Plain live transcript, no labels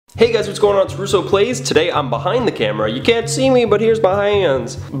Hey guys, what's going on? It's Russo Plays. Today I'm behind the camera. You can't see me, but here's my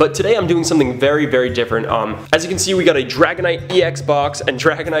hands. But today I'm doing something very, very different. As you can see, we got a Dragonite EX box, and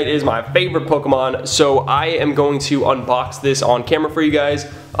Dragonite is my favorite Pokemon, so I am going to unbox this on camera for you guys.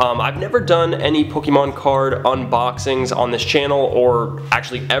 I've never done any Pokemon card unboxings on this channel, or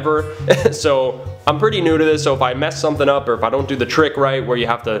actually ever, so I'm pretty new to this, so if I mess something up or if I don't do the trick right where you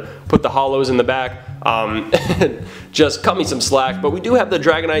have to put the hollows in the back, just cut me some slack. But we do have the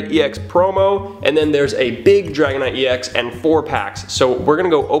Dragonite EX promo, and then there's a big Dragonite EX and 4 packs. So we're gonna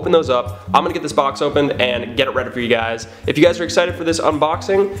go open those up. I'm gonna get this box opened and get it ready for you guys. If you guys are excited for this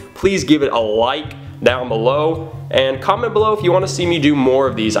unboxing, please give it a like down below and comment below if you want to see me do more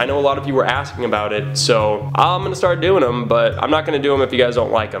of these. I know a lot of you were asking about it, so I'm gonna start doing them, but I'm not gonna do them if you guys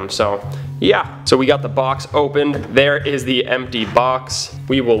don't like them. So yeah, so we got the box opened. There is the empty box.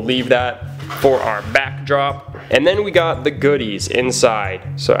 We will leave that for our backdrop. And then we got the goodies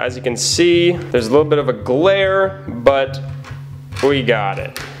inside. So as you can see, there's a little bit of a glare, but we got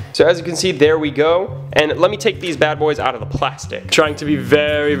it. So as you can see, there we go. And let me take these bad boys out of the plastic. Trying to be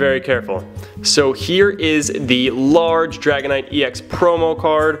very, very careful. So here is the large Dragonite EX promo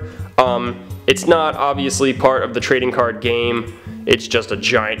card. It's not obviously part of the trading card game. It's just a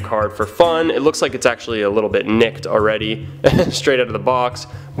giant card for fun. It looks like it's actually a little bit nicked already, straight out of the box.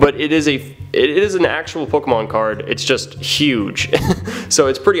 But it is an actual Pokemon card. It's just huge. So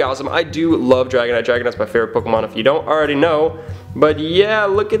it's pretty awesome. I do love Dragonite. Dragonite's my favorite Pokemon if you don't already know. But yeah,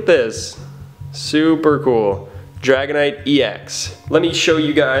 look at this. Super cool. Dragonite EX. Let me show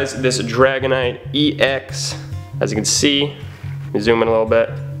you guys this Dragonite EX. As you can see, let me zoom in a little bit.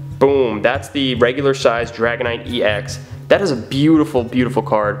 Boom, that's the regular size Dragonite EX. That is a beautiful, beautiful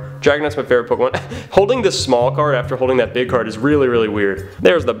card. Dragonite's my favorite Pokemon. Holding this small card after holding that big card is really, really weird.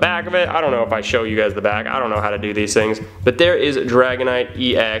 There's the back of it. I don't know if I show you guys the back. I don't know how to do these things. But there is Dragonite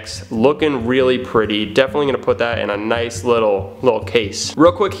EX, looking really pretty. Definitely gonna put that in a nice little case.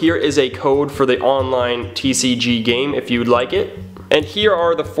 Real quick, here is a code for the online TCG game if you would like it. And here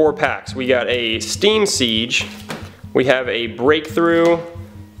are the 4 packs. We got a Steam Siege. We have a Breakthrough,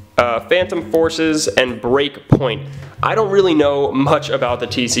 Phantom Forces, and Breakpoint. I don't really know much about the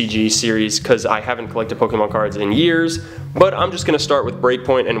TCG series because I haven't collected Pokemon cards in years, but I'm just going to start with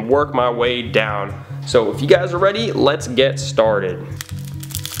Breakpoint and work my way down. So if you guys are ready, let's get started.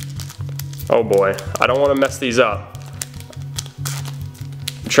 Oh boy, I don't want to mess these up.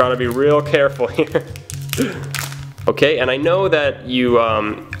 I'm trying to be real careful here. Okay, and I know that you,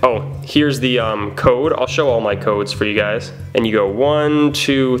 oh, here's the code. I'll show all my codes for you guys. And you go 1,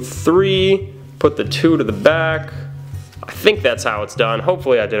 2, 3, put the 2 to the back. I think that's how it's done.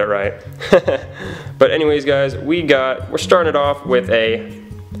 Hopefully I did it right. But anyways guys, we're starting it off with a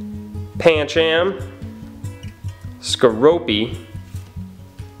Pancham, Skorupi,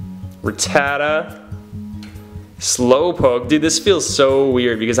 Rattata, Slowpoke. Dude, this feels so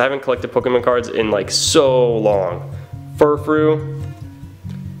weird because I haven't collected Pokemon cards in like so long. Furfrou,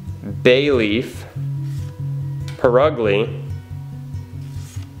 Bayleaf, Perugly.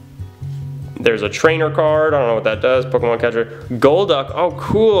 There's a trainer card, I don't know what that does, Pokemon catcher. Golduck, oh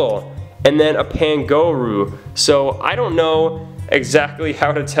cool. And then a Pangoru. So I don't know exactly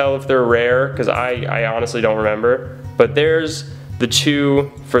how to tell if they're rare, because I honestly don't remember. But there's the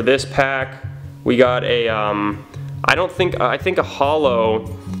 2 for this pack. We got a, I think a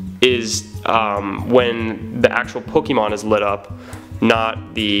holo is when the actual Pokemon is lit up,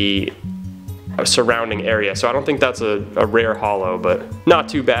 not the surrounding area. So I don't think that's a rare holo, but not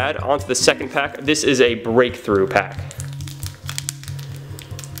too bad. On to the second pack. This is a Breakthrough pack.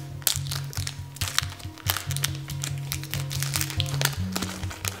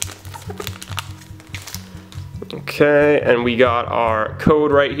 Okay, and we got our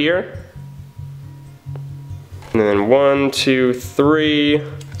code right here. And then 1, 2, 3,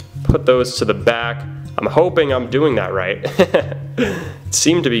 put those to the back. I'm hoping I'm doing that right. It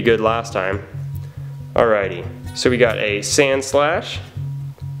seemed to be good last time. Alrighty, so we got a Sandslash,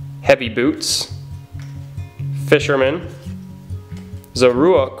 Heavy Boots, Fisherman,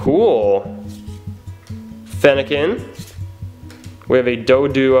 Zorua, cool, Fennekin, we have a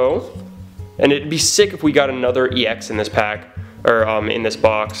Doduo, and it'd be sick if we got another EX in this pack, or in this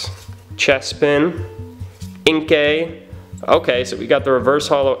box. Chespin, Inkay. Okay, so we got the reverse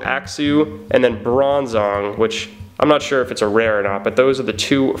holo Axew, and then Bronzong, which I'm not sure if it's a rare or not, but those are the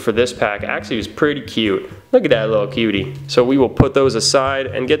 2 for this pack. Axew is pretty cute. Look at that little cutie. So we will put those aside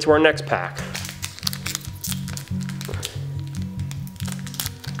and get to our next pack.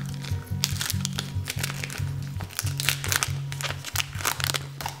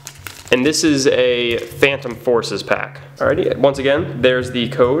 And this is a Phantom Forces pack. Alrighty, once again, there's the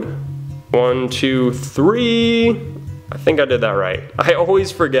code. 1, 2, 3. I think I did that right. I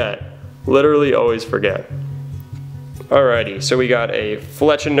always forget. Literally always forget. Alrighty, so we got a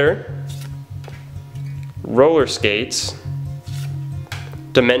Fletchender, roller skates,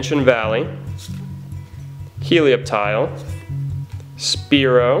 Dimension Valley, Helioptile,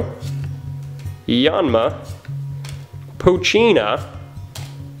 Spearow, Yanma, Pochina,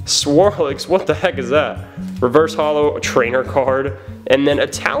 Swirlix, what the heck is that? Reverse Holo, a trainer card, and then a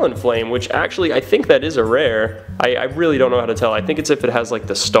Talonflame, which actually I think that is a rare. I really don't know how to tell. I think it's if it has like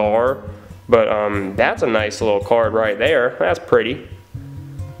the star, but that's a nice little card right there. That's pretty.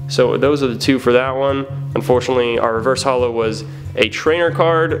 So those are the two for that one. Unfortunately, our Reverse Holo was a trainer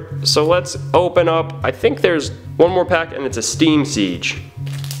card, so let's open up. I think there's one more pack and it's a Steam Siege.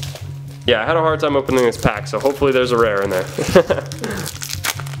 Yeah, I had a hard time opening this pack, so hopefully there's a rare in there.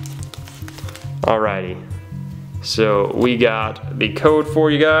 Alrighty, so we got the code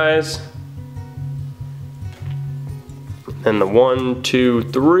for you guys, and the 1, 2,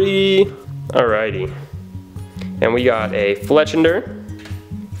 3. Alrighty, and we got a Fletchender,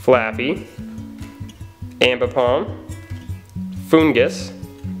 Flappy, Ambipom, Fungus,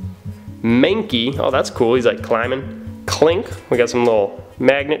 Mankey, oh that's cool, he's like climbing, Clink, we got some little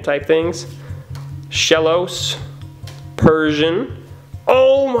magnet type things, Shellos, Persian,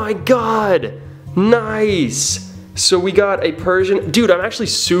 oh my god, nice! So we got a Persian, dude, I'm actually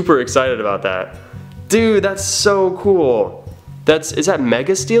super excited about that. Dude, that's so cool. Is that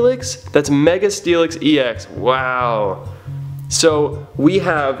Mega Steelix? That's Mega Steelix EX, wow. So we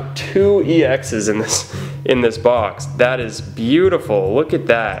have 2 EXs in this box. That is beautiful, look at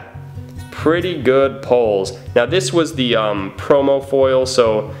that. Pretty good pulls. Now this was the promo foil,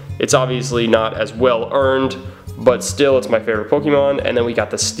 so it's obviously not as well earned, but still it's my favorite Pokemon. And then we got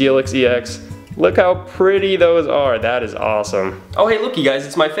the Steelix EX. Look how pretty those are, that is awesome. Oh hey, look you guys,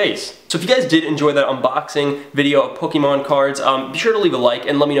 it's my face. So if you guys did enjoy that unboxing video of Pokemon cards, be sure to leave a like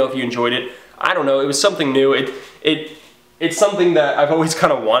and let me know if you enjoyed it. I don't know, it was something new. It's something that I've always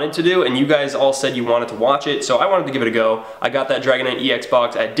kind of wanted to do, and you guys all said you wanted to watch it, so I wanted to give it a go. I got that Dragonite EX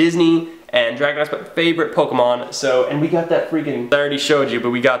box at Disney, and Dragonite's my favorite Pokemon, so, and we got that freaking, I already showed you, but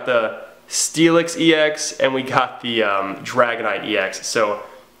we got the Steelix EX, and we got the Dragonite EX, so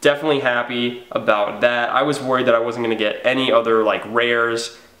definitely happy about that. I was worried that I wasn't going to get any other like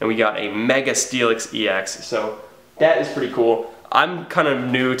rares, and we got a Mega Steelix EX, so that is pretty cool. I'm kind of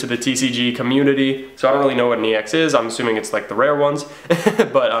new to the TCG community, so I don't really know what an EX is. I'm assuming it's like the rare ones.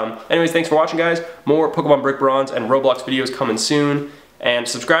 But anyways, thanks for watching guys. More Pokemon Brick Bronze and Roblox videos coming soon. And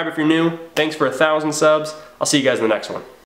subscribe if you're new. Thanks for 1,000 subs. I'll see you guys in the next one.